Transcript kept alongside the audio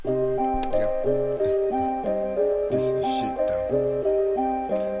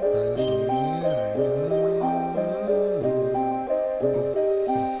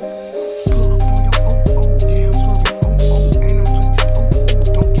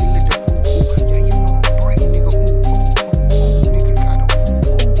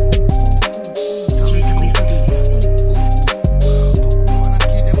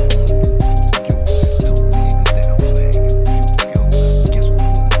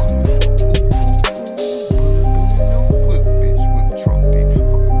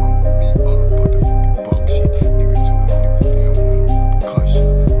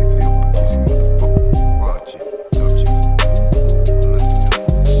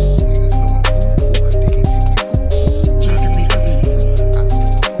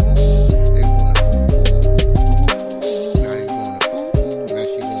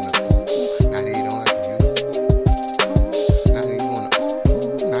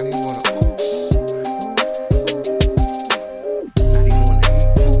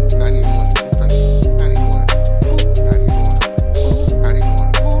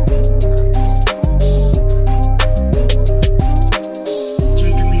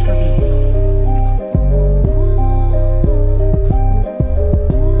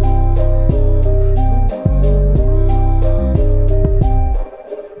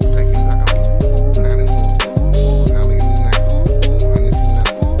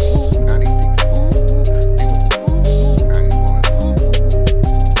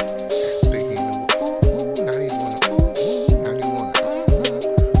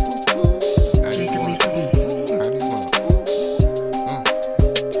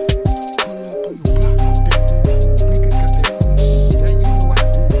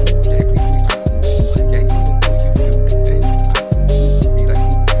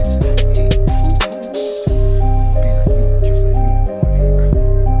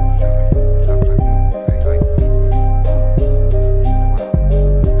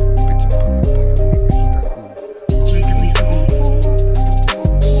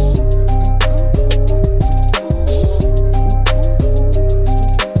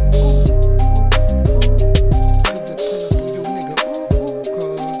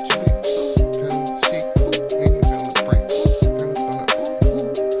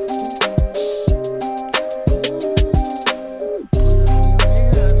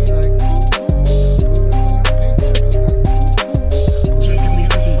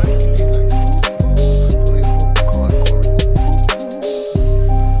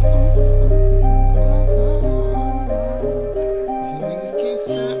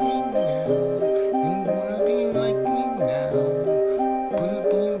at me now. You wanna be like me now. Pull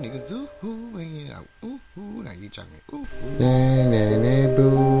up on you niggas, ooh, ooh, bring it out, ooh, ooh. Now you talking, ooh, ooh. Nah, nah, nah, boo,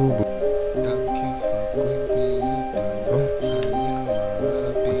 boo. Y'all can't fuck with me, though. I am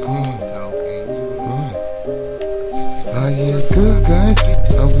a beast, how can you? Oh yeah, good guys.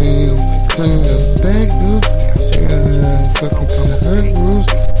 I'll be turning the back dudes. Fucking to the hurt rules.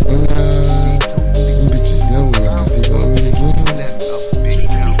 And bitches know niggas, they want me to do that.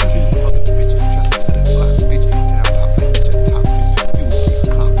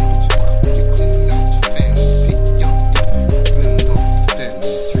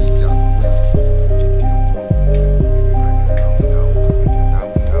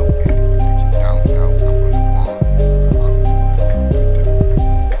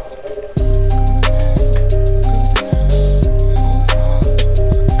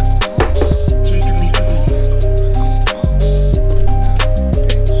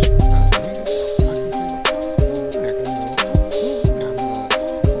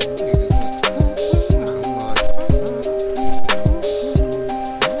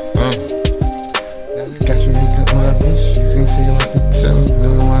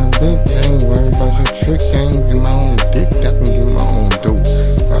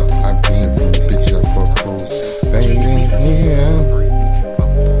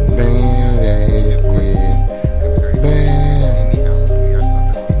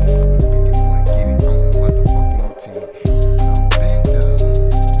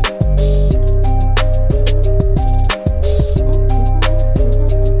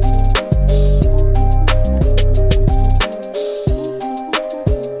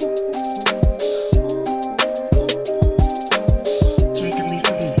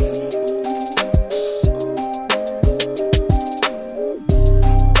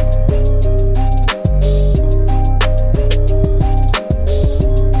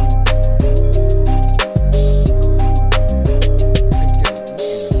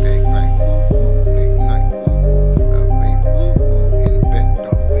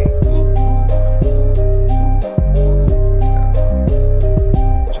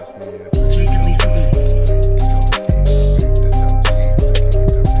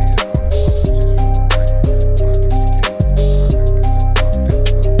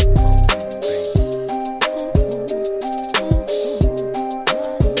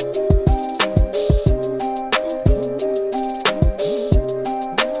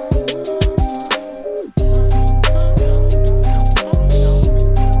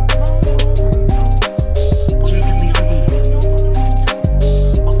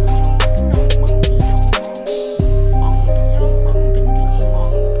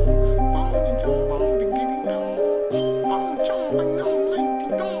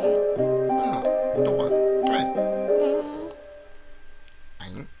 Right.